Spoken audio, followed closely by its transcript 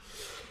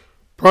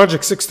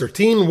Project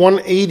 613,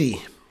 180.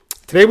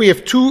 Today we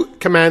have two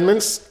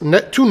commandments,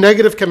 two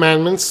negative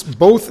commandments,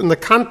 both in the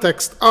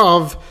context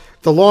of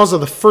the laws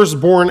of the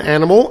firstborn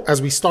animal, as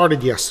we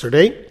started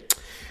yesterday.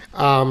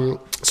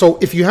 So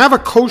if you have a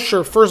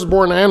kosher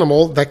firstborn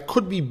animal that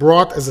could be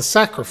brought as a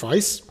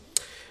sacrifice,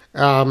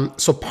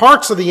 so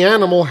parts of the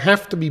animal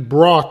have to be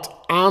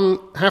brought on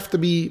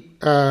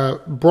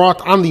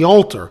the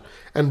altar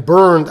and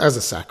burned as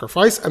a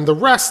sacrifice, and the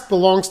rest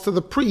belongs to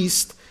the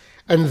priest,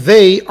 and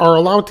they are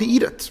allowed to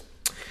eat it.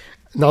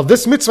 Now,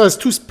 this mitzvah has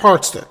two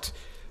parts to it.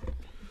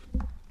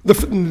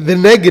 The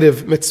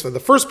negative mitzvah.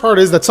 The first part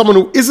is that someone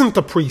who isn't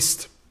a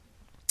priest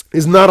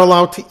is not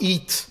allowed to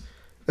eat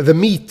the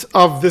meat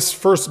of this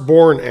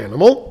firstborn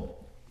animal.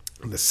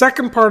 And the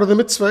second part of the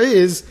mitzvah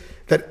is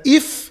that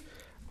if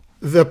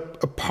the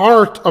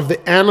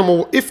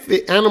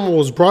animal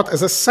was brought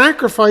as a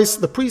sacrifice,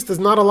 the priest is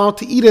not allowed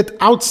to eat it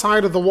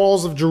outside of the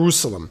walls of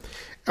Jerusalem.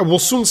 And we'll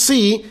soon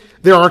see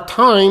there are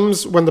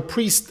times when the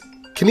priest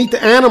can eat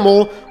the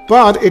animal,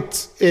 but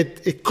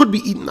it could be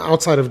eaten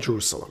outside of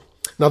Jerusalem.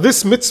 Now,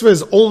 this mitzvah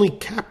is only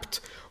kept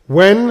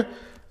when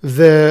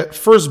the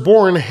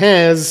firstborn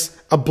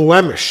has a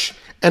blemish,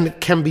 and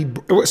it can be,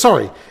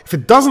 if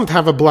it doesn't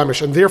have a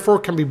blemish and therefore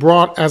can be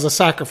brought as a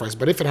sacrifice,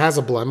 but if it has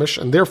a blemish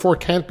and therefore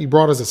can't be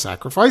brought as a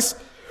sacrifice,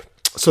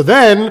 so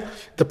then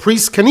the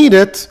priest can eat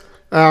it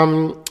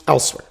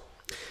elsewhere.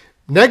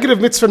 Negative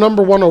mitzvah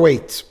number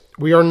 108.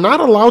 We are not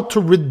allowed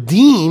to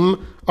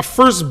redeem a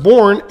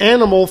firstborn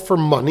animal for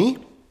money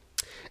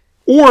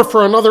or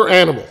for another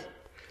animal.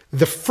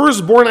 The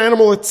firstborn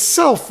animal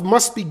itself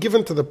must be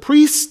given to the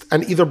priest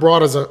and either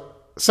brought as a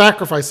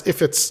sacrifice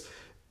if it's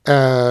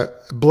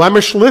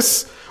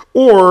blemishless,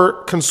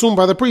 or consumed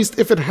by the priest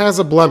if it has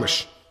a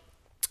blemish.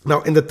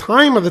 Now, in the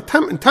time of the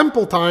in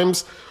temple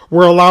times,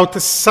 we're allowed to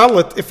sell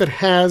it if it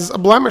has a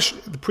blemish.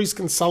 The priest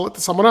can sell it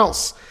to someone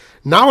else.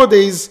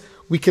 Nowadays,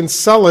 we can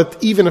sell it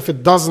even if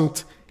it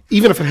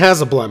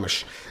has a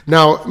blemish.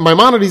 Now,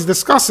 Maimonides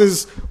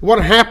discusses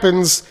what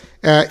happens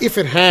if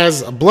it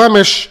has a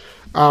blemish.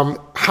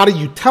 How do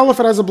you tell if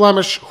it has a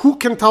blemish? Who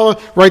can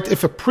tell? Right?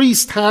 If a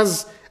priest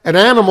has an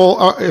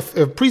animal, if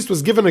a priest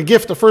was given a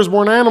gift, a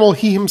firstborn animal,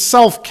 he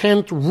himself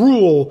can't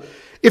rule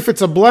if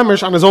it's a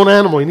blemish on his own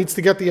animal. He needs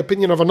to get the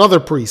opinion of another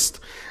priest.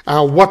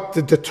 What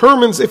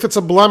determines if it's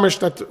a blemish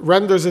that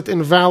renders it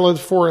invalid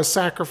for a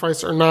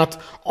sacrifice or not,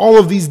 all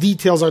of these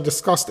details are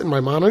discussed in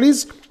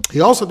Maimonides.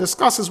 He also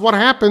discusses what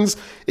happens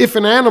if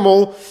an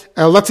animal,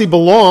 let's say,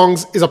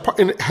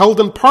 held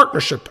in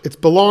partnership.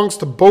 It belongs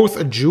to both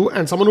a Jew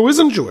and someone who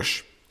isn't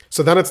Jewish.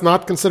 So then it's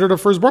not considered a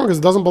firstborn because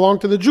it doesn't belong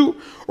to the Jew.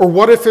 Or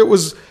what if it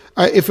was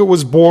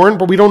born,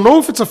 but we don't know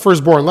if it's a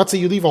firstborn? Let's say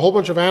you leave a whole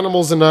bunch of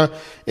animals in a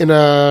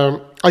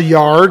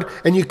yard,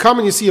 and you come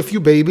and you see a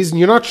few babies, and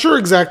you're not sure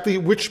exactly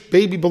which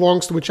baby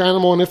belongs to which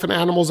animal and if an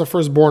animal is a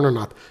firstborn or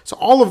not. So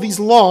all of these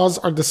laws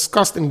are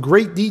discussed in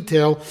great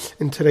detail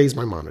in today's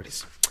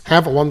Maimonides.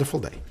 Have a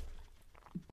wonderful day.